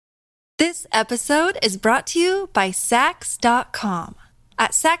This episode is brought to you by Sax.com.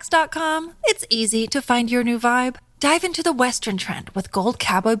 At Sax.com, it's easy to find your new vibe. Dive into the Western trend with gold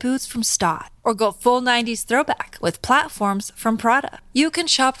cowboy boots from Stott, or go full 90s throwback with platforms from Prada. You can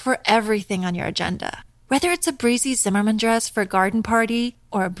shop for everything on your agenda, whether it's a breezy Zimmermann dress for a garden party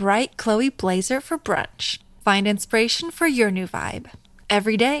or a bright Chloe blazer for brunch. Find inspiration for your new vibe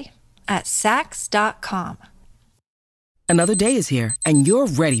every day at Sax.com. Another day is here, and you're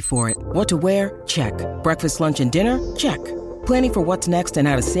ready for it. What to wear? Check. Breakfast, lunch, and dinner? Check. Planning for what's next and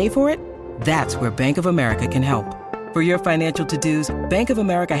how to save for it? That's where Bank of America can help. For your financial to-dos, Bank of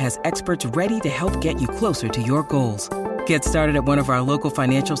America has experts ready to help get you closer to your goals. Get started at one of our local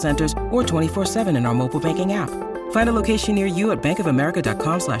financial centers or 24/7 in our mobile banking app. Find a location near you at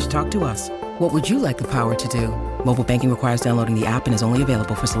bankofamerica.com/talktous. What would you like the power to do? Mobile banking requires downloading the app and is only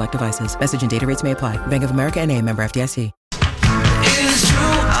available for select devices. Message and data rates may apply. Bank of America N.A., member FDIC. It's true,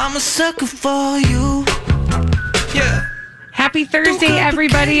 I'm a sucker for you. Yeah. Happy Thursday,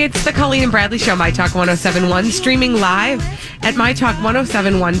 everybody. It's the Colleen and Bradley Show, My Talk 1071, streaming live at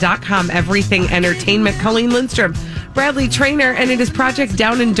MyTalk1071.com. Everything Entertainment. Colleen Lindstrom, Bradley Trainer, and it is Project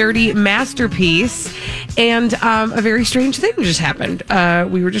Down and Dirty Masterpiece. And a very strange thing just happened.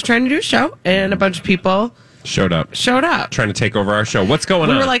 We were just trying to do a show, and a bunch of people showed up trying to take over our show. What's going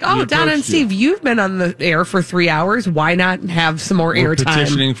on? We were like, oh, Donna and Steve, you've been on the air for 3 hours. Why not have some more airtime?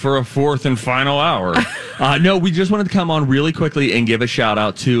 Petitioning for a fourth and final hour. No, we just wanted to come on really quickly and give a shout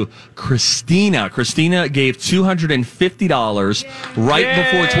out to Christina. Christina gave $250 right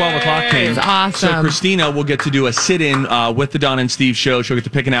before 12 o'clock came. That's awesome. So Christina will get to do a sit-in with the Donna and Steve show. She'll get to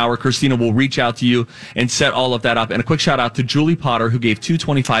pick an hour. Christina will reach out to you and set all of that up. And a quick shout out to Julie Potter, who gave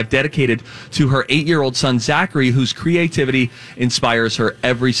 $225 dedicated to her 8-year-old son, Zachary, whose creativity inspires her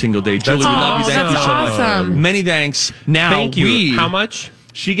every single day. Julie, we love you. Thank you so much. Awesome. Many thanks. Now, thank you. How much?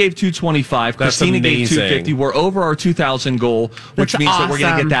 She gave $225. That's Christina amazing. gave $250. We're over our 2,000 goal, which That's means that we're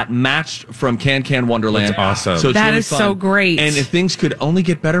going to awesome. get that matched from Can Wonderland. That's awesome. So it's That really is fun. so great. And if things could only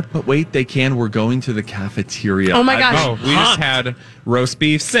get better, but wait, they can. We're going to the cafeteria. Oh my gosh. Oh, we just had roast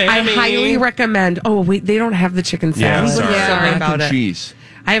beef Sammy. I highly recommend. Oh, wait, they don't have the chicken Yeah, salad. sorry. Sorry Mac about and it. cheese.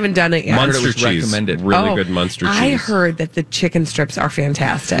 I haven't done it yet. Munster Munster was cheese. recommended. Really good Munster cheese. I heard that the chicken strips are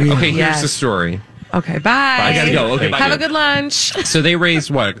fantastic. Okay, Yes. here's the story. Okay, bye. I gotta go. Okay, bye. Have a good lunch. So they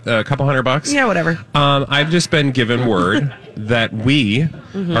raised what, a couple $100? Yeah, whatever. I've just been given word that we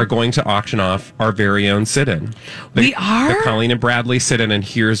are going to auction off our very own sit-in. We are? The Colleen and Bradley sit-in, and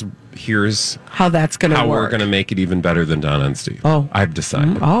here's How that's going to how work. we're going to make it even better than Donna and Steve. Oh. I've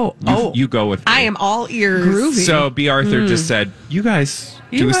decided. You go with me. I am all ears. Groovy. So B. Arthur just said, you guys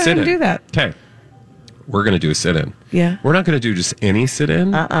You do a go ahead sit-in. and do that. Okay. We're going to do a sit-in. Yeah. We're not going to do just any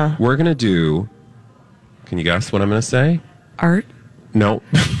sit-in. We're going to do, can you guess what I'm going to say? Art. No.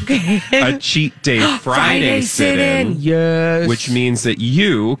 A cheat day Friday sit-in. Yes. Which means that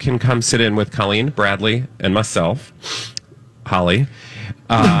you can come sit in with Colleen, Bradley, and myself, Holly,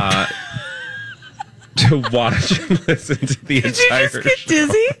 to watch and listen to the Did you entire just get show.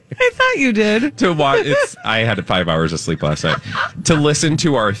 dizzy? I thought you did. To watch, I had 5 hours of sleep last night. To listen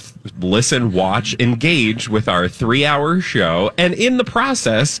to our watch, engage with our 3-hour show, and in the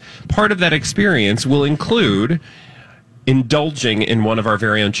process, part of that experience will include indulging in one of our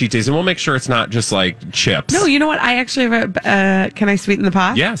very own cheat days, and we'll make sure it's not just like chips. No, you know what? I actually have a. Can I sweeten the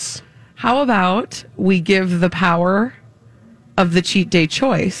pot? Yes. How about we give the power of the cheat day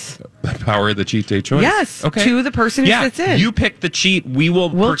choice? Power of the cheat day choice. Yes. Okay. To the person who sits in. You pick the cheat. We'll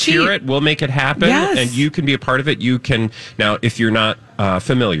procure cheat. it. We'll make it happen. Yes. And you can be a part of it. You can. Now, if you're not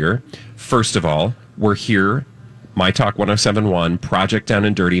familiar, first of all, we're here. My Talk 1071, Project Down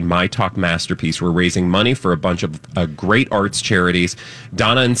and Dirty, My Talk Masterpiece. We're raising money for a bunch of great arts charities.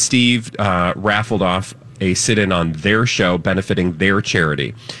 Donna and Steve raffled off a sit-in on their show benefiting their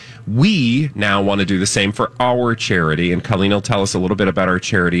charity. We now want to do the same for our charity, and Colleen will tell us a little bit about our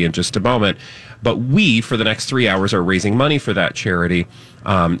charity in just a moment. But we, for the next 3 hours, are raising money for that charity.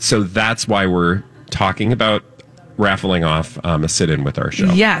 So that's why we're talking about raffling off a sit-in with our show.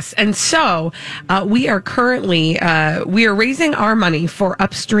 Yes, and so we are currently we are raising our money for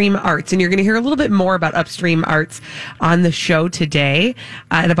Upstream Arts, and you're going to hear a little bit more about Upstream Arts on the show today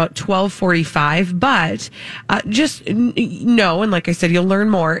at about 12:45. But just know, and like I said, you'll learn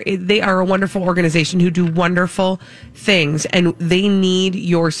more. They are a wonderful organization who do wonderful things, and they need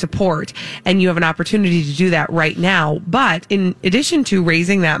your support. And you have an opportunity to do that right now. But in addition to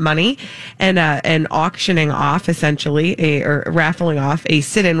raising that money and auctioning off essentially or raffling off a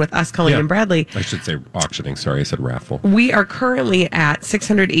sit-in with us, Colleen and Bradley. I should say auctioning. Sorry, I said raffle. We are currently at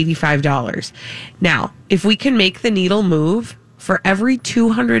 $685. Now, if we can make the needle move for every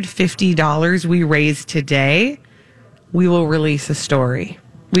 $250 we raise today, we will release a story.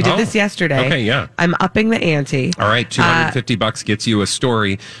 We did this yesterday. Okay, yeah. I'm upping the ante. All right, $250 gets you a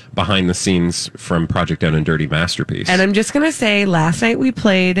story behind the scenes from Project Down and Dirty Masterpiece. And I'm just going to say, last night we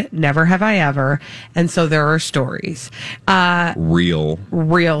played Never Have I Ever, and so there are stories. Real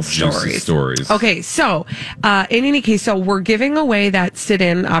juicy Stories. Okay, so in any case, so we're giving away that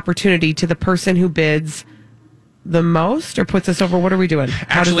sit-in opportunity to the person who bids the most or puts us over. What are we doing?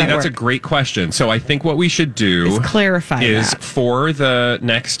 Actually, that's a great question. So I think what we should do is clarify is that. For the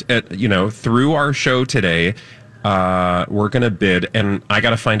next, through our show today, we're going to bid, and I got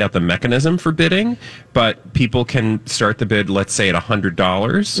to find out the mechanism for bidding, but people can start the bid, let's say, at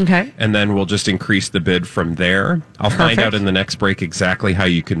 $100. Okay. And then we'll just increase the bid from there. I'll find out in the next break exactly how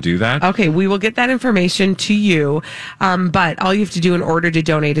you can do that. Okay, we will get that information to you. But all you have to do in order to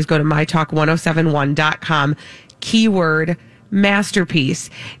donate is go to mytalk1071.com, keyword Masterpiece.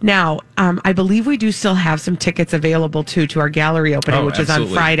 Now, I believe we do still have some tickets available to our gallery opening, which absolutely.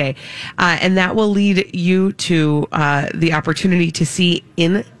 is on Friday. And that will lead you to the opportunity to see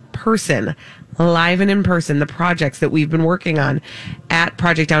in person, live and in person, the projects that we've been working on at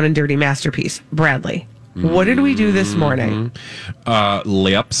Project Down and Dirty Masterpiece. Bradley, what did we do this morning?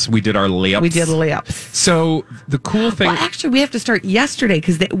 Layups. We did our layups. We did layups. So the cool thing... Well, actually, we have to start yesterday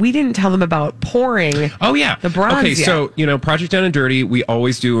because we didn't tell them about pouring. Oh, yeah. The bronze Okay, yet. so, Project Down and Dirty, we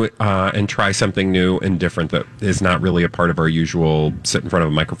always do and try something new and different that is not really a part of our usual sit in front of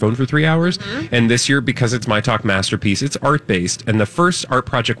a microphone for 3 hours. Mm-hmm. And this year, because it's My Talk Masterpiece, it's art-based. And the first art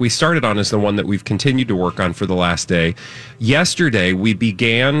project we started on is the one that we've continued to work on for the last day. Yesterday, we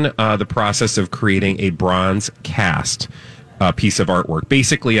began the process of creating a bronze cast piece of artwork,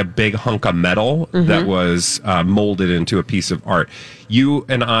 basically a big hunk of metal that was molded into a piece of art. You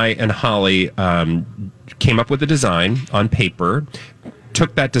and I and Holly came up with a design on paper,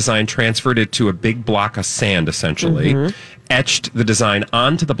 took that design, transferred it to a big block of sand, essentially, etched the design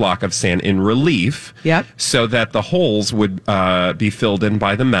onto the block of sand in relief, so that the holes would be filled in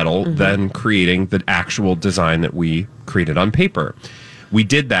by the metal, then creating the actual design that we created on paper. We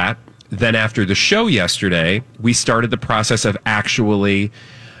did that. Then after the show yesterday, we started the process of actually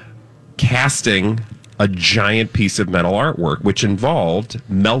casting a giant piece of metal artwork, which involved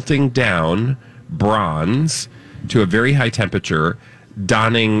melting down bronze to a very high temperature,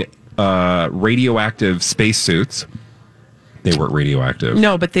 donning radioactive spacesuits. They weren't radioactive.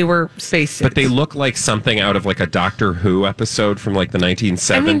 No, but they were spacesuits. But they look like something out of like a Doctor Who episode from like the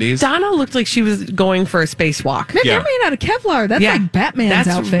 1970s. I mean, Donna looked like she was going for a spacewalk. Man, they're made out of Kevlar. That's like Batman's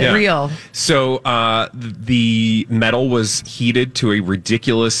outfit. Yeah. Real. So the metal was heated to a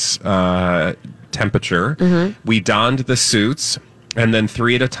ridiculous temperature. We donned the suits, and then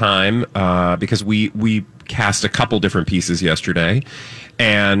 3 at a time, because we cast a couple different pieces yesterday.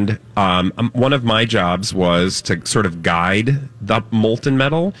 And one of my jobs was to sort of guide the molten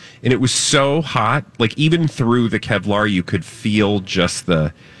metal. And it was so hot, like even through the Kevlar, you could feel just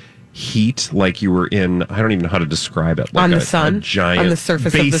the heat, like you were in, I don't even know how to describe it. Like on the sun? A giant, on the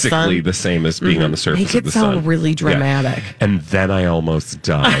surface of the sun? Basically the same as being on the surface Make of the it sound sun. really dramatic. Yeah. And then I almost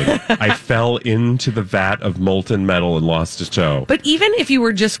died. I fell into the vat of molten metal and lost a toe. But even if you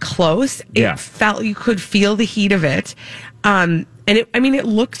were just close, it felt, you could feel the heat of it. And it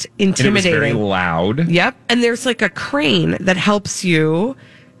looked intimidating. And it was very loud. Yep. And there's like a crane that helps you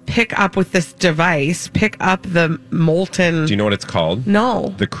pick up with this device, pick up the molten. Do you know what it's called?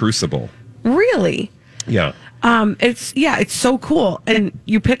 No. The Crucible. Really? Yeah. It's so cool. And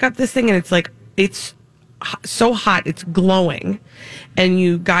you pick up this thing and it's like, it's so hot, it's glowing. And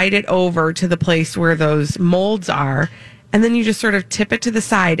you guide it over to the place where those molds are. And then you just sort of tip it to the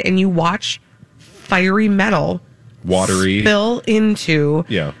side and you watch fiery metal watery spill into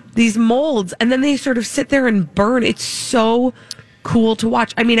these molds, and then they sort of sit there and burn. It's so cool to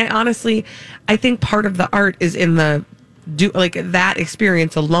watch. I mean, I think part of the art is in that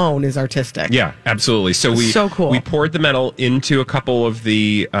experience alone is artistic. Yeah, absolutely. So we poured the metal into a couple of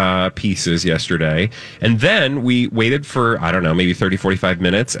the pieces yesterday, and then we waited for, I don't know, maybe 30, 45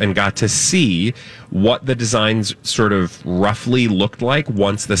 minutes and got to see what the designs sort of roughly looked like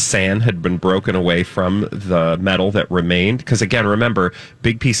once the sand had been broken away from the metal that remained. Because again, remember,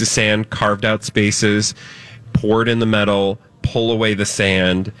 big piece of sand, carved out spaces, poured in the metal, pull away the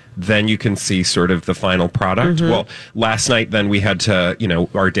sand, then you can see sort of the final product. Well, last night then we had to,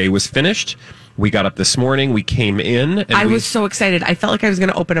 our day was finished. We got up this morning, we came in. And I was so excited. I felt like I was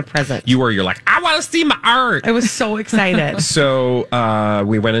going to open a present. You're like, I want to see my art. I was so excited. So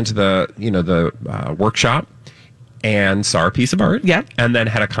we went into the workshop. and saw a piece of art. Yep. And then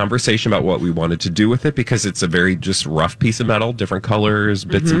had a conversation about what we wanted to do with it, because it's a very just rough piece of metal, different colors,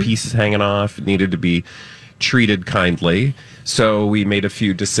 bits and pieces hanging off. It needed to be treated kindly. So we made a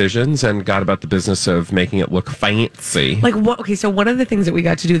few decisions and got about the business of making it look fancy. Like what? Okay, so one of the things that we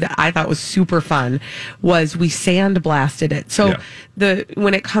got to do that I thought was super fun was we sandblasted it. So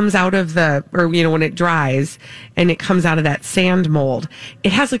when it comes out of when it dries and it comes out of that sand mold,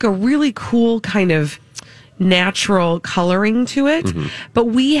 it has like a really cool kind of natural coloring to it. But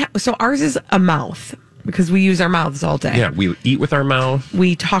so ours is a mouth, because we use our mouths all day. Yeah, we eat with our mouth.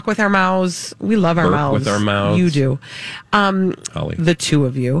 We talk with our mouths. We love our Burp mouths. with our mouths. You do. Holly. The two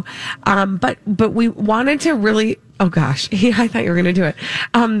of you. But we wanted to really, oh gosh, I thought you were going to do it.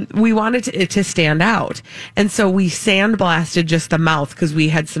 We wanted it to stand out. And so we sandblasted just the mouth because we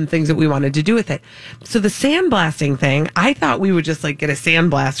had some things that we wanted to do with it. So the sandblasting thing, I thought we would just like get a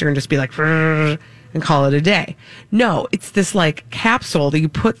sandblaster and just be like, and call it a day. No, it's this like capsule that you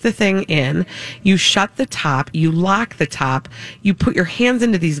put the thing in, you shut the top, you lock the top, you put your hands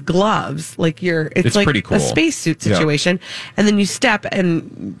into these gloves, like it's like pretty cool. A spacesuit situation, and then you step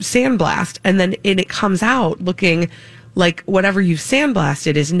and sandblast, and then it comes out looking like whatever you've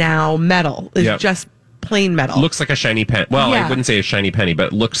sandblasted is now metal, is just plain metal. Looks like a shiny pen. Well, I wouldn't say a shiny penny, but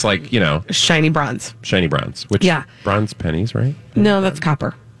it looks like, shiny bronze. Shiny bronze. Which bronze pennies, right? No, that's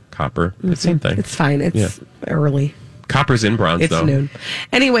copper. Copper. It's the same thing. It's fine. It's early. Copper's in bronze, though. It's noon.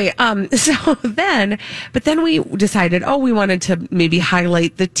 Anyway, but then we decided, we wanted to maybe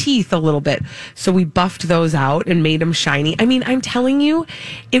highlight the teeth a little bit. So we buffed those out and made them shiny. I mean, I'm telling you,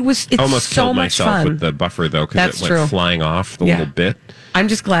 it's almost so killed much myself fun. with the buffer, though, because it went flying off the little bit. I'm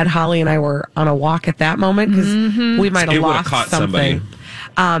just glad Holly and I were on a walk at that moment, because we might have lost caught something. Somebody.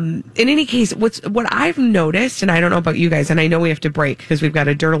 In any case, what I've noticed, and I don't know about you guys, and I know we have to break because we've got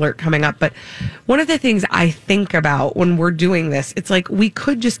a dirt alert coming up, but one of the things I think about when we're doing this, it's like we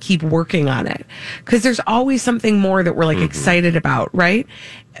could just keep working on it, because there's always something more that we're like excited about, right?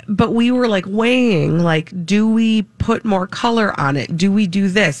 But we were like weighing, like, do we put more color on it? Do we do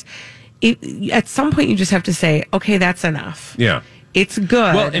this? At some point, you just have to say, okay, that's enough. Yeah. It's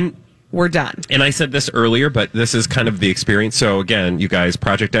good. Well, and we're done. And I said this earlier, but this is kind of the experience. So again, you guys,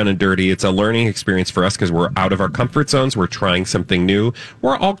 Project Down and Dirty, it's a learning experience for us because we're out of our comfort zones. We're trying something new.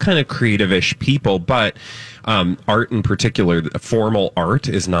 We're all kind of creative-ish people, but art in particular, formal art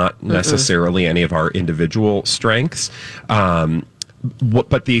is not necessarily any of our individual strengths.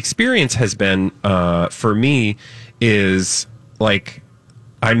 But the experience has been, for me, is like,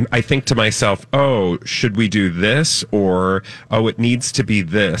 I think to myself, should we do this? Or, it needs to be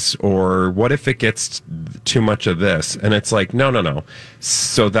this. Or what if it gets too much of this? And it's like, no.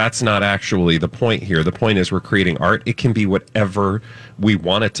 So that's not actually the point here. The point is we're creating art. It can be whatever we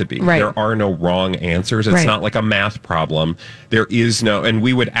want it to be. Right. There are no wrong answers. It's not like a math problem. There is no, and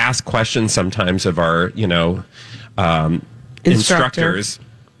we would ask questions sometimes of our, instructors,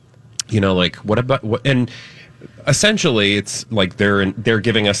 like, what about, what, and essentially it's like they're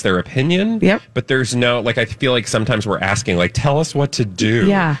giving us their opinion, but there's no, like, I feel like sometimes we're asking, like, tell us what to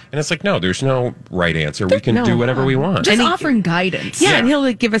do, and it's like, no, there's no right answer. We can do whatever we want, just offering guidance. And he'll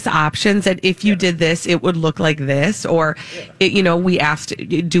like give us options that if you did this it would look like this, or we asked,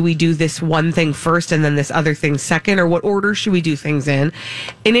 do we do this one thing first and then this other thing second, or what order should we do things in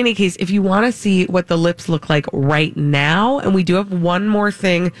any case. If you want to see what the lips look like right now, and we do have one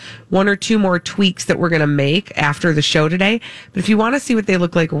or two more tweaks that we're going to make after the show today, but if you want to see what they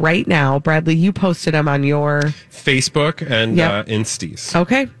look like right now, Bradley, you posted them on your Facebook and Insties.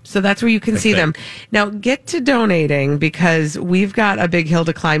 Okay, so that's where you can see them. Now get to donating, because we've got a big hill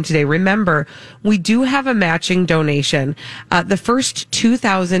to climb today. Remember, we do have a matching donation. The first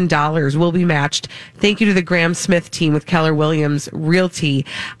 $2,000 will be matched. Thank you to the Graham Smith team with Keller Williams Realty.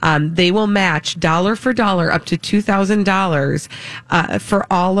 They will match dollar for dollar up to $2,000 for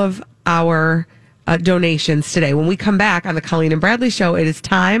all of our donations today. When we come back on the Colleen and Bradley Show, it is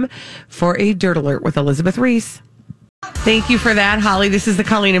time for a Dirt Alert with Elizabeth Reese. Thank you for that, Holly. This is the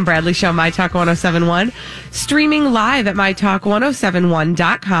Colleen and Bradley Show, My Talk 1071. Streaming live at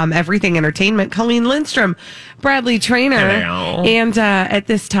MyTalk1071.com. Everything Entertainment. Colleen Lindstrom, Bradley Trainer. Hello. And at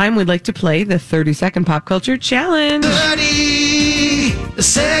this time, we'd like to play the 30-second Pop Culture Challenge.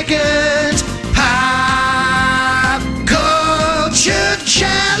 30-second Pop Culture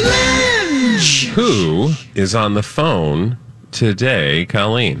Challenge. Who is on the phone today,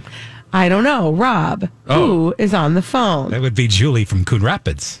 Colleen? I don't know. Rob, who is on the phone? That would be Julie from Coon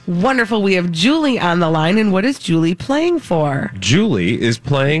Rapids. Wonderful. We have Julie on the line. And what is Julie playing for? Julie is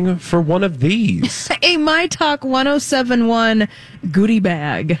playing for one of these. A My Talk 1071 goodie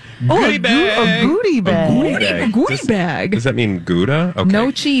bag. Goodie bag. A goodie bag. A goodie bag. Does that mean Gouda? Okay.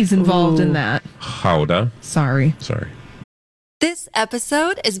 No cheese involved in that. Gouda. Sorry. This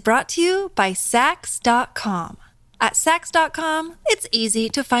episode is brought to you by Sax.com. At Sax.com, it's easy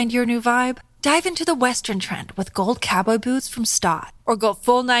to find your new vibe. Dive into the Western trend with gold cowboy boots from Stott, or go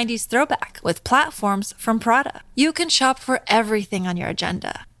full 90s throwback with platforms from Prada. You can shop for everything on your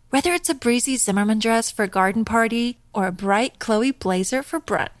agenda, whether it's a breezy Zimmermann dress for a garden party or a bright Chloe blazer for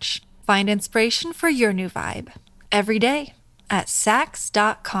brunch. Find inspiration for your new vibe every day at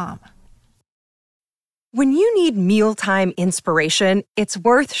Sax.com. When you need mealtime inspiration, it's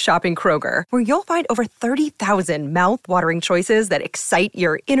worth shopping Kroger, where you'll find over 30,000 mouth-watering choices that excite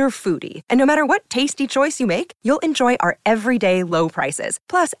your inner foodie. And no matter what tasty choice you make, you'll enjoy our everyday low prices,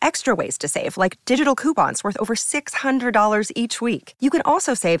 plus extra ways to save, like digital coupons worth over $600 each week. You can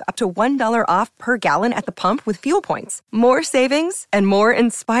also save up to $1 off per gallon at the pump with fuel points. More savings and more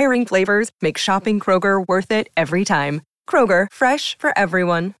inspiring flavors make shopping Kroger worth it every time. Kroger, fresh for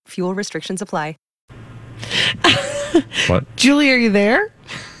everyone. Fuel restrictions apply. What? Julie, are you there?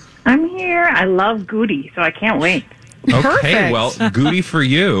 I'm here. I love Goody, so I can't wait. Okay, Perfect. well, Goody for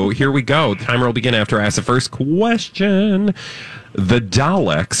you. Here we go. The timer will begin after I ask the first question. The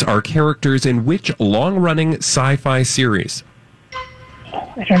Daleks are characters in which long-running sci-fi series?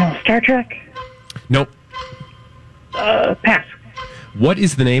 I don't know. Star Trek? Nope. Pass. What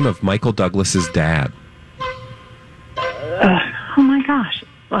is the name of Michael Douglas's dad? Oh my gosh.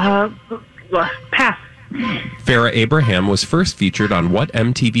 Pass. Farrah Abraham was first featured on what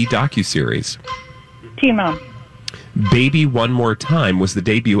MTV docuseries? T-Mom. Baby One More Time was the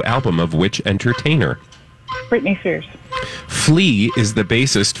debut album of which entertainer? Britney Spears. Flea is the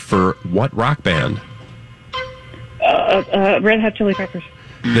bassist for what rock band? Red Hot Chili Peppers.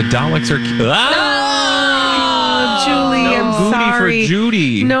 The Daleks are... Oh, Julie, I'm Goody sorry. for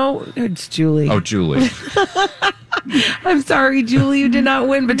Judy. No, it's Julie. Oh, Julie. I'm sorry, Julie. You did not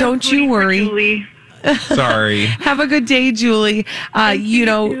win, but don't you worry. Julie. Sorry. Have a good day, Julie.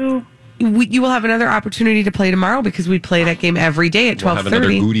 You will have another opportunity to play tomorrow because we play that game every day at 12:30. We'll have another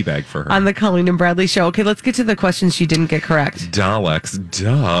goodie bag for her. On the Colleen and Bradley show. Okay, let's get to the questions she didn't get correct. Daleks,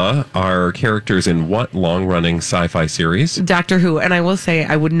 are characters in what long-running sci-fi series? Doctor Who. And I will say,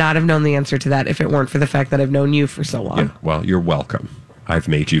 I would not have known the answer to that if it weren't for the fact that I've known you for so long. Yeah, well, you're welcome. I've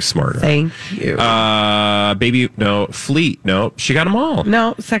made you smarter. Thank you. Fleet, no. She got them all.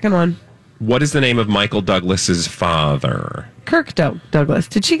 No, second one. What is the name of Michael Douglas's father? Kirk Douglas.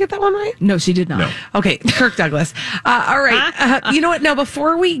 Did she get that one right? No, she did not. No. Okay, Kirk Douglas. All right. You know what? Now,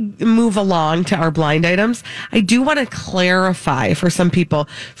 before we move along to our blind items, I do want to clarify for some people.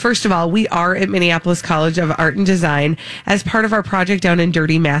 First of all, we are at Minneapolis College of Art and Design as part of our Project Down and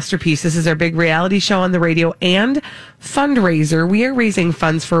Dirty Masterpiece. This is our big reality show on the radio and fundraiser. We are raising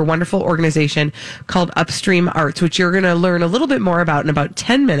funds for a wonderful organization called Upstream Arts, which you're going to learn a little bit more about in about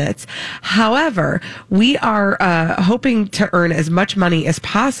 10 minutes. However, we are hoping to earn as much money as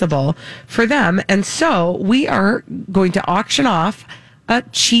possible for them. And so we are going to auction off a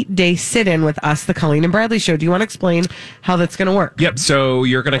cheat day sit-in with us, the Colleen and Bradley Show. Do you want to explain how that's going to work? Yep. So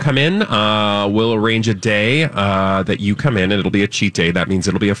you're going to come in. We'll arrange a day that you come in, and it'll be a cheat day. That means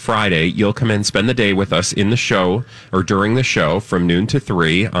it'll be a Friday. You'll come in, spend the day with us in the show or during the show from noon to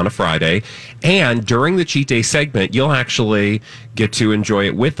 3 on a Friday. And during the cheat day segment, you'll actually get to enjoy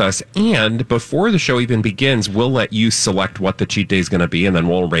it with us. And before the show even begins, we'll let you select what the cheat day is going to be, and then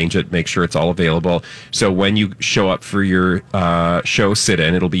we'll arrange it, make sure it's all available. So when you show up for your show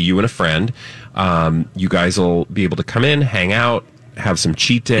sit-in, it'll be you and a friend. You guys will be able to come in, hang out, have some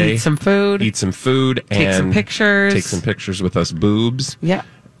cheat day. Eat some food. Take some pictures. Take some pictures with us boobs. Yeah.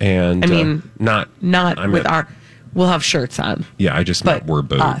 And I mean, not with our... We'll have shirts on. Yeah, I just meant we're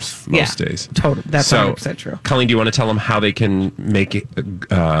boobs us. most days. Totally. That's 100% true. Colleen, do you want to tell them how they can make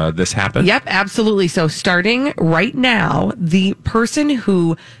this happen? Yep, absolutely. So starting right now, the person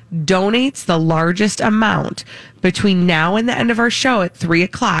who donates the largest amount between now and the end of our show at 3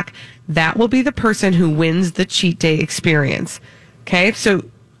 o'clock, that will be the person who wins the cheat day experience. Okay, so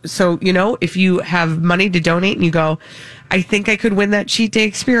if you have money to donate and you go, I think I could win that cheat day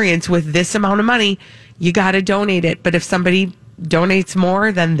experience with this amount of money, you got to donate it. But if somebody donates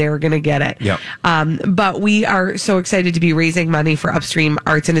more, then they're going to get it. Yep. But we are so excited to be raising money for Upstream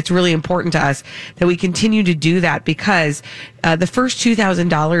Arts, and it's really important to us that we continue to do that because The first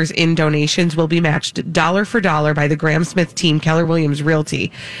 $2,000 in donations will be matched dollar for dollar by the Graham Smith team, Keller Williams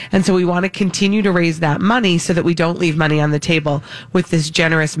Realty. And so we want to continue to raise that money so that we don't leave money on the table with this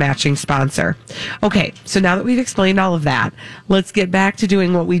generous matching sponsor. Okay, so now that we've explained all of that, let's get back to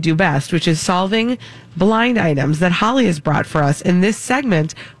doing what we do best, which is solving blind items that Holly has brought for us. In this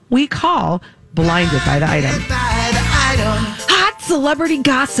segment, we call Blinded by the Item. Hot celebrity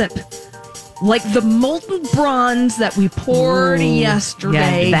gossip. Like the molten bronze that we poured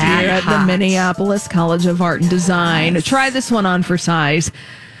yesterday here at the Minneapolis College of Art and Design. Nice. Try this one on for size.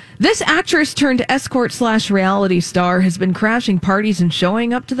 This actress turned escort/reality star has been crashing parties and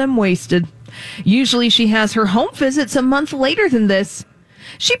showing up to them wasted. Usually she has her home visits a month later than this.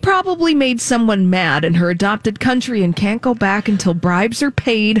 She probably made someone mad in her adopted country and can't go back until bribes are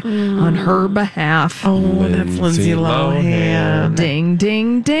paid on her behalf. Oh, that's Lindsay Lohan. Ding,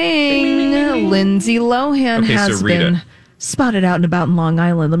 ding, ding. Lindsay Lohan has been spotted out and about in Long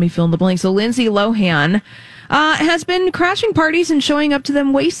Island. Let me fill in the blank. So Lindsay Lohan has been crashing parties and showing up to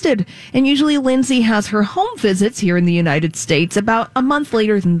them wasted. And usually Lindsay has her home visits here in the United States about a month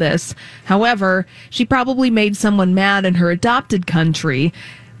later than this. However, she probably made someone mad in her adopted country.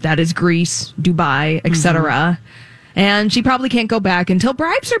 That is Greece, Dubai, etc. And she probably can't go back until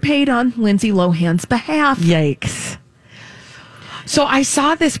bribes are paid on Lindsay Lohan's behalf. Yikes. So I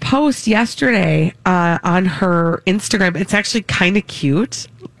saw this post yesterday on her Instagram. It's actually kind of cute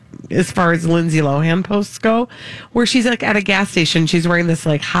as far as Lindsay Lohan posts go, where she's like at a gas station. She's wearing this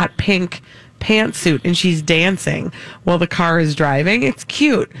like hot pink pantsuit and she's dancing while the car is driving. It's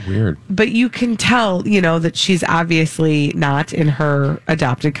cute. Weird. But you can tell, that she's obviously not in her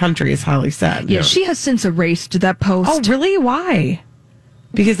adopted country, as Holly said. Yeah, she has since erased that post. Oh, really? Why?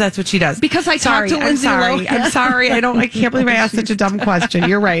 Because that's what she does. Because I talked to Lindsay Lohan. I'm sorry. I can't believe I asked such a dumb question.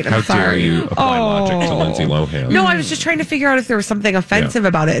 You're right. I'm How sorry. dare you apply logic to Lindsay Lohan? No, I was just trying to figure out if there was something offensive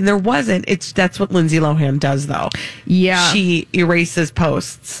about it, and there wasn't. That's what Lindsay Lohan does, though. Yeah. She erases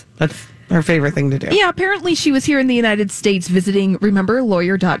posts. That's her favorite thing to do. Yeah, apparently she was here in the United States visiting, remember,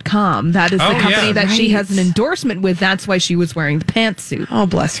 Lawyer.com. That is the company that she has an endorsement with. That's why she was wearing the pantsuit. Oh,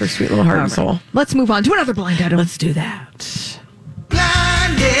 bless her sweet little heart and soul. Let's move on to another blind item. Let's do that.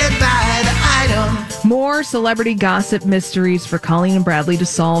 Blinded by the item. More celebrity gossip mysteries for Colleen and Bradley to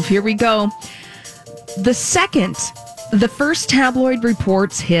solve. Here we go. The second the first tabloid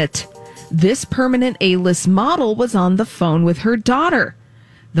reports hit, this permanent A-list model was on the phone with her daughter.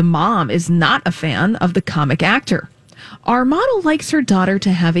 The mom is not a fan of the comic actor. Our model likes her daughter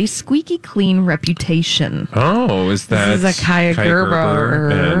to have a squeaky clean reputation. Oh, is that This is a Kaya Gerber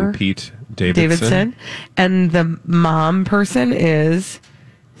and Pete Davidson? And the mom person is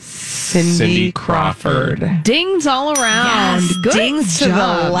Cindy Crawford. Dings all around. Yes, Good dings to the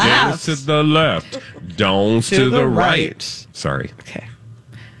job. left. Dings to the left. Don'ts to the right. Sorry. Okay.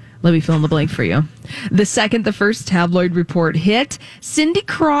 Let me fill in the blank for you. The second the first tabloid report hit, Cindy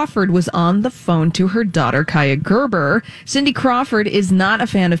Crawford was on the phone to her daughter, Kaya Gerber. Cindy Crawford is not a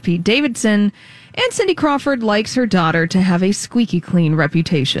fan of Pete Davidson, and Cindy Crawford likes her daughter to have a squeaky clean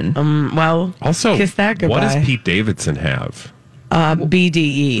reputation. Well, Also, kiss that goodbye. what does Pete Davidson have?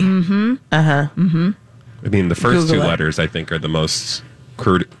 BDE. Mm-hmm. I mean, the first Google two it. letters, I think, are the most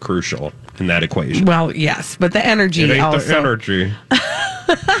crucial in that equation. Well, yes, but the energy It ain't also. the energy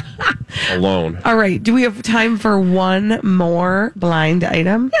alone. All right. Do we have time for one more blind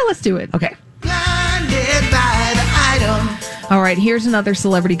item? Yeah, let's do it. Okay. Blinded by the item. All right, here's another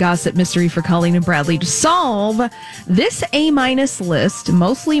celebrity gossip mystery for Colleen and Bradley to solve. This A-minus list,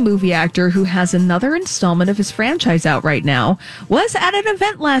 mostly movie actor who has another installment of his franchise out right now, was at an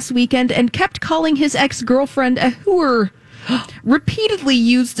event last weekend and kept calling his ex-girlfriend a whore. Repeatedly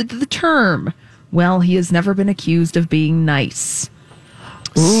used the term. Well, he has never been accused of being nice.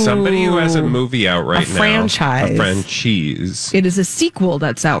 Somebody who has a movie out right now. franchise. A franchise. It is a sequel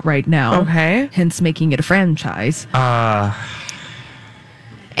that's out right now. Okay. Hence making it a franchise.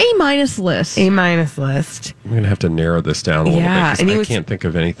 A-minus list. A-minus list. I'm going to have to narrow this down a little Yeah, bit and he because I was can't think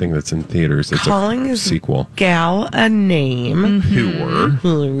of anything that's in theaters. It's calling a his sequel. gal a name. Who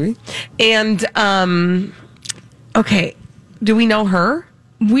were? And, okay. Do we know her?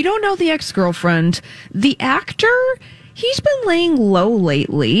 We don't know the ex-girlfriend. The actor, he's been laying low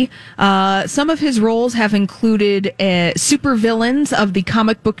lately. Some of his roles have included supervillains of the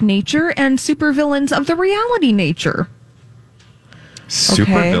comic book nature and supervillains of the reality nature.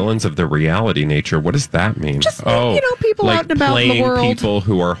 Supervillains of the reality nature. What does that mean? Just, people like out and about in the playing world. people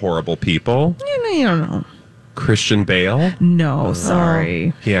who are horrible people. You don't know. Christian Bale. No,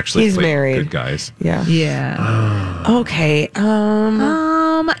 sorry. He actually He's played married. good guys. Yeah. Yeah. Okay.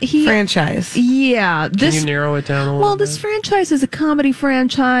 franchise. Yeah. Can you narrow it down a little bit? This franchise is a comedy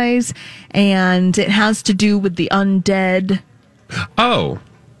franchise, and it has to do with the undead. Oh,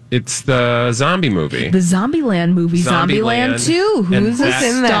 it's the zombie movie. The Zombieland movie, Zombieland 2. Who's a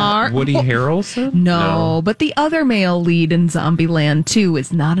star? Woody Harrelson? No, but the other male lead in Zombieland 2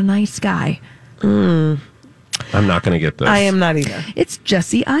 is not a nice guy. I'm not going to get this. I am not either. It's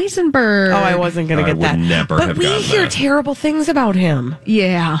Jesse Eisenberg. Oh, I wasn't going to get that. Never but have we gotten hear that. terrible things about him.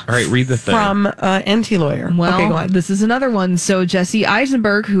 Yeah. All right, read the thing. From NT Lawyer. Well, okay, go on. this is another one. So Jesse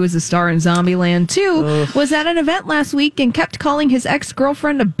Eisenberg, who is a star in Zombieland 2, was at an event last week and kept calling his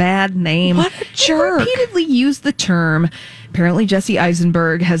ex-girlfriend a bad name. What a jerk. He repeatedly used the term. Apparently, Jesse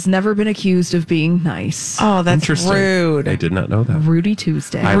Eisenberg has never been accused of being nice. Oh, that's Interesting. rude. I did not know that. Rudy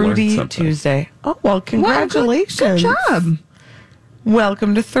Tuesday. I learned Rudy something. Tuesday. Oh, well, congratulations. Good job.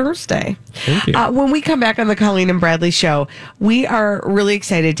 Welcome to Thursday. Thank you. When we come back on the Colleen and Bradley show, we are really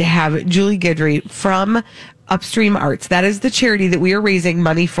excited to have Julie Guidry from Upstream Arts. That is the charity that we are raising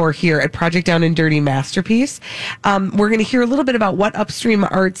money for here at Project Down and Dirty Masterpiece. We're going to hear a little bit about what Upstream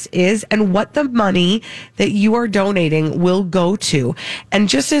Arts is and what the money that you are donating will go to. And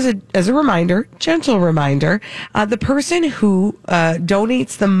just as a reminder, gentle reminder, the person who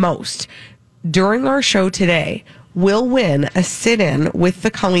donates the most during our show today will win a sit-in with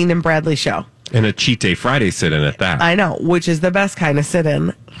the Colleen and Bradley show. And a Cheat Day Friday sit-in at that. I know, which is the best kind of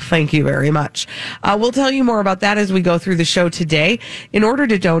sit-in. Thank you very much. We'll tell you more about that as we go through the show today. In order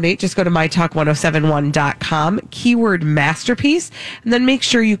to donate, just go to mytalk1071.com, keyword masterpiece, and then make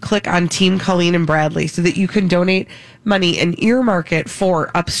sure you click on Team Colleen and Bradley so that you can donate money and earmark it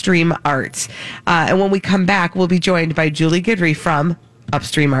for Upstream Arts. And when we come back, we'll be joined by Julie Guidry from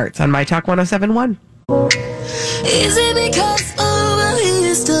Upstream Arts on My Talk 1071. Is it because of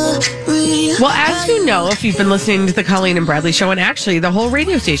history? Well, as you know, if you've been listening to the Colleen and Bradley show, and actually the whole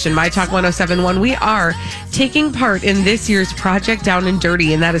radio station, My Talk 1071, we are taking part in this year's Project Down and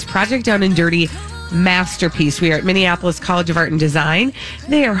Dirty, and that is Project Down and Dirty Masterpiece. We are at Minneapolis College of Art and Design.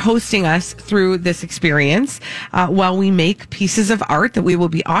 They are hosting us through this experience while we make pieces of art that we will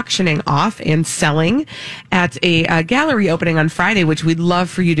be auctioning off and selling at a gallery opening on Friday, which we'd love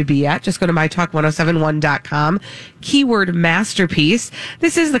for you to be at. Just go to mytalk1071.com, keyword masterpiece.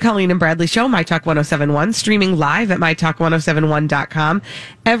 This is the Colleen and Bradley show, My Talk 1071, streaming live at mytalk1071.com.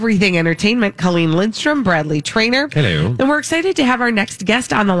 Everything Entertainment, Colleen Lindstrom, Bradley Trainer. Hello. And we're excited to have our next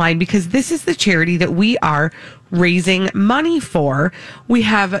guest on the line because this is the charity that we are raising money for. We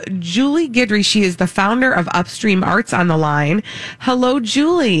have Julie Guidry. She is the founder of Upstream Arts on the line. Hello,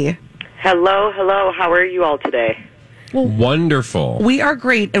 Julie. Hello. How are you all today? Wonderful. We are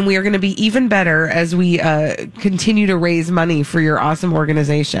great, and we are going to be even better as we continue to raise money for your awesome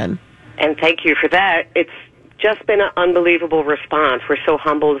organization. And thank you for that. It's just been an unbelievable response. We're so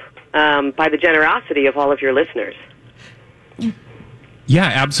humbled by the generosity of all of your listeners. Yeah,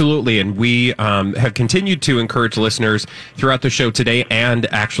 absolutely. And we have continued to encourage listeners throughout the show today and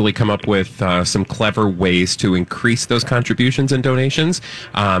actually come up with some clever ways to increase those contributions and donations.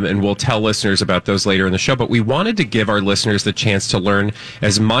 And we'll tell listeners about those later in the show. But we wanted to give our listeners the chance to learn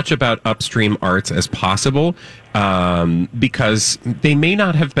as much about Upstream Arts as possible because they may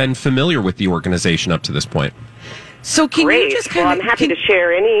not have been familiar with the organization up to this point. So can Great. you just well, I'm happy to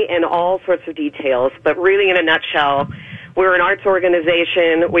share any and all sorts of details, but really in a nutshell, we're an arts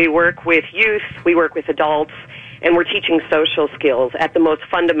organization. We work with youth, we work with adults, and we're teaching social skills at the most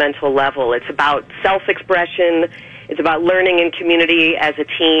fundamental level. It's about self-expression, it's about learning in community as a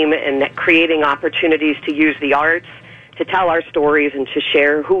team and creating opportunities to use the arts to tell our stories and to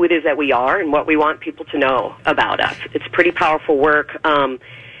share who it is that we are and what we want people to know about us. It's pretty powerful work, and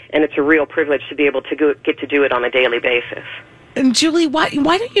it's a real privilege to be able to get to do it on a daily basis. And Julie, why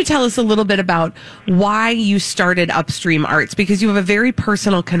don't you tell us a little bit about why you started Upstream Arts? Because you have a very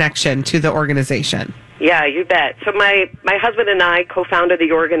personal connection to the organization. Yeah, you bet. So my husband and I co-founded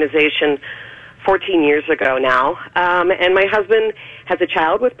the organization 14 years ago now. And my husband has a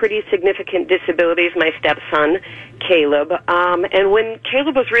child with pretty significant disabilities, my stepson, Caleb. And when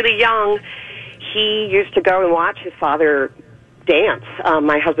Caleb was really young, he used to go and watch his father dance.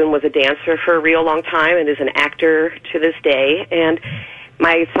 My husband was a dancer for a real long time and is an actor to this day. And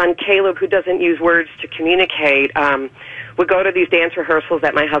my son Caleb, who doesn't use words to communicate, would go to these dance rehearsals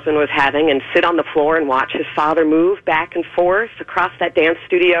that my husband was having and sit on the floor and watch his father move back and forth across that dance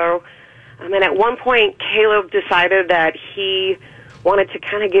studio. And at one point, Caleb decided that he wanted to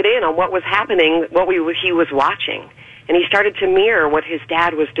kind of get in on what was happening, he was watching. And he started to mirror what his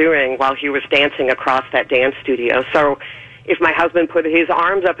dad was doing while he was dancing across that dance studio. So if my husband put his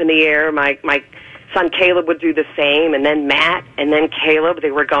arms up in the air, my son Caleb would do the same, and then Matt, and then Caleb.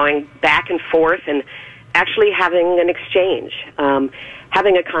 They were going back and forth and actually having an exchange,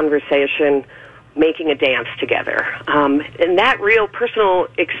 having a conversation, making a dance together. And that real personal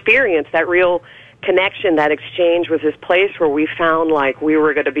experience, that real connection, that exchange was this place where we found like we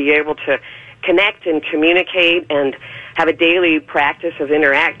were going to be able to connect and communicate and have a daily practice of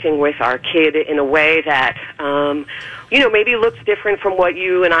interacting with our kid in a way that, maybe looks different from what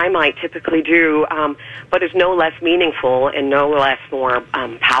you and I might typically do, but is no less meaningful and no less more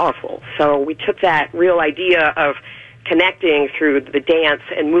powerful. So we took that real idea of connecting through the dance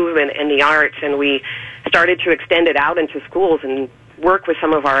and movement and the arts, and we started to extend it out into schools and work with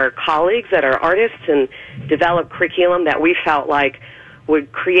some of our colleagues that are artists and develop curriculum that we felt like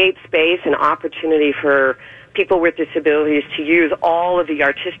would create space and opportunity for people with disabilities to use all of the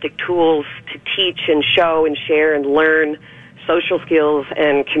artistic tools to teach and show and share and learn social skills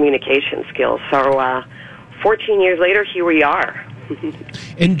and communication skills. So 14 years later, here we are.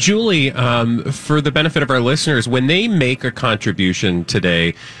 And Julie, for the benefit of our listeners, when they make a contribution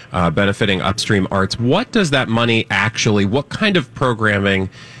today benefiting Upstream Arts, what does that money actually, what kind of programming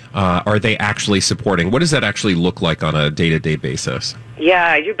are they actually supporting? What does that actually look like on a day-to-day basis?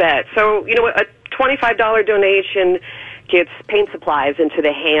 Yeah, you bet. So, a $25 donation gets paint supplies into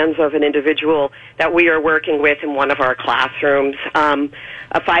the hands of an individual that we are working with in one of our classrooms.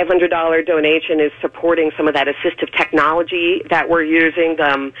 A $500 donation is supporting some of that assistive technology that we're using,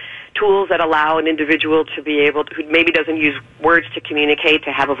 tools that allow an individual to be able to, who maybe doesn't use words to communicate,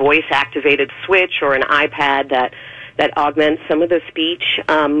 to have a voice-activated switch or an iPad that augments some of the speech.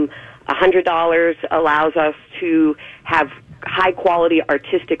 $100 allows us to have high-quality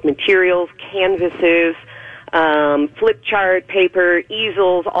artistic materials, canvases, flip chart paper,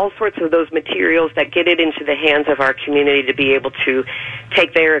 easels, all sorts of those materials that get it into the hands of our community to be able to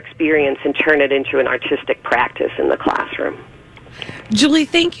take their experience and turn it into an artistic practice in the classroom. Julie,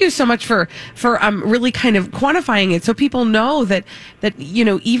 thank you so much for really kind of quantifying it so people know that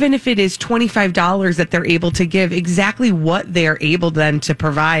even if it is $25 that they're able to give, exactly what they're able then to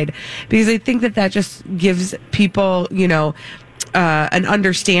provide, because I think that just gives people an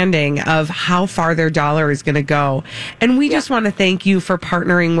understanding of how far their dollar is going to go. And we just want to thank you for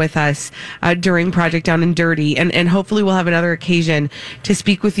partnering with us during Project Down and Dirty. And hopefully we'll have another occasion to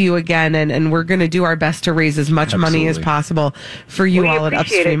speak with you again. And we're going to do our best to raise as much money as possible for you all at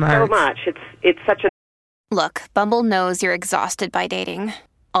Upstream Arts. We appreciate it so much. It's such a... Look, Bumble knows you're exhausted by dating.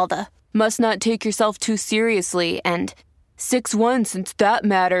 All the, must not take yourself too seriously, and 6'1" since that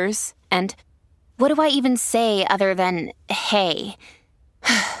matters, and... what do I even say other than, hey?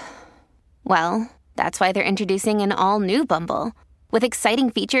 Well, that's why they're introducing an all-new Bumble, with exciting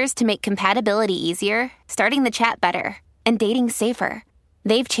features to make compatibility easier, starting the chat better, and dating safer.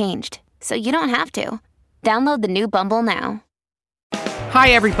 They've changed, so you don't have to. Download the new Bumble now.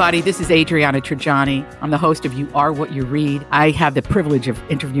 Hi, everybody. This is Adriana Trajani. I'm the host of You Are What You Read. I have the privilege of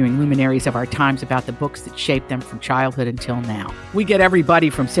interviewing luminaries of our times about the books that shaped them from childhood until now. We get everybody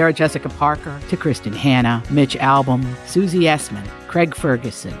from Sarah Jessica Parker to Kristen Hanna, Mitch Albom, Susie Essman, Craig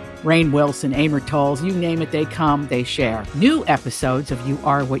Ferguson, Rainn Wilson, Amor Tolls, you name it, they come, they share. New episodes of You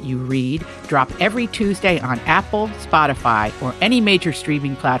Are What You Read drop every Tuesday on Apple, Spotify, or any major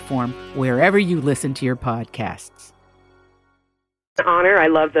streaming platform wherever you listen to your podcasts. Honor. I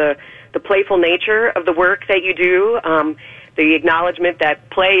love the playful nature of the work that you do, the acknowledgement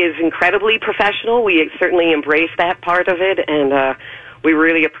that play is incredibly professional. We certainly embrace that part of it, and we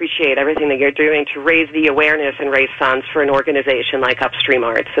really appreciate everything that you're doing to raise the awareness and raise funds for an organization like Upstream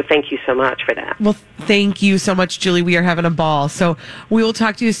Arts. So thank you so much for that. Well, thank you so much, Julie. We are having a ball. So we will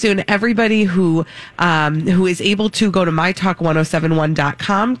talk to you soon. Everybody who is able to go to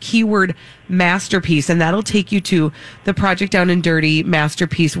mytalk1071.com, keyword Masterpiece, and that'll take you to the Project Down and Dirty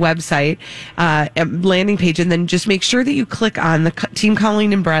Masterpiece website landing page, and then just make sure that you click on the Team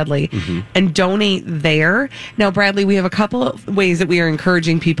Colleen and Bradley and donate there. Now, Bradley, we have a couple of ways that we are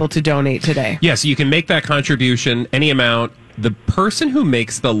encouraging people to donate today. Yes, you can make that contribution, any amount. The person who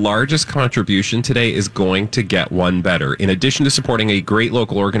makes the largest contribution today is going to get one better. In addition to supporting a great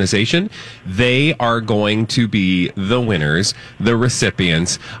local organization, they are going to be the winners, the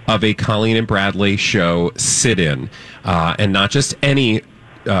recipients of a Colleen and Bradley show sit-in. And not just any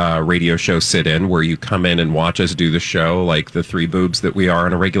radio show sit-in where you come in and watch us do the show like the three boobs that we are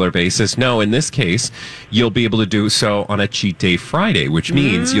on a regular basis. No, in this case, you'll be able to do so on a Cheat Day Friday, which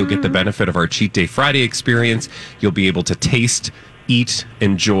means you'll get the benefit of our Cheat Day Friday experience. You'll be able to taste, eat,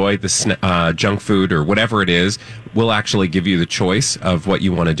 enjoy the junk food or whatever it is. We'll actually give you the choice of what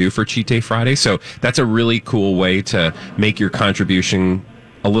you want to do for Cheat Day Friday. So that's a really cool way to make your contribution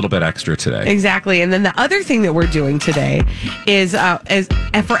a little bit extra today. Exactly. And then the other thing that we're doing today is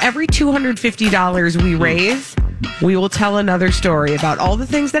for every $250 we raise, we will tell another story about all the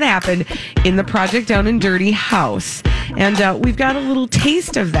things that happened in the Project Down and Dirty house. And we've got a little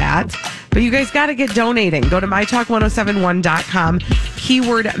taste of that, but you guys got to get donating. Go to mytalk1071.com,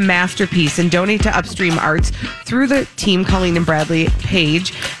 keyword masterpiece, and donate to Upstream Arts through the Team Colleen and Bradley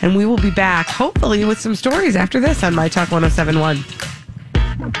page. And we will be back, hopefully, with some stories after this on My Talk 1071.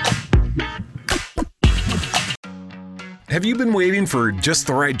 Have you been waiting for just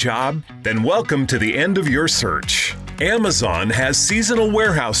the right job? Then welcome to the end of your search. Amazon has seasonal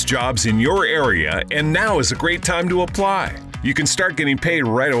warehouse jobs in your area, and now is a great time to apply. You can start getting paid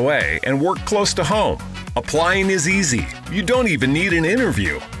right away and work close to home. Applying is easy. You don't even need an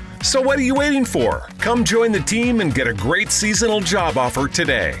interview. So what are you waiting for? Come join the team and get a great seasonal job offer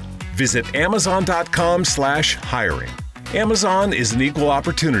today. Visit Amazon.com/hiring. Amazon is an equal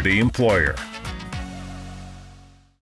opportunity employer.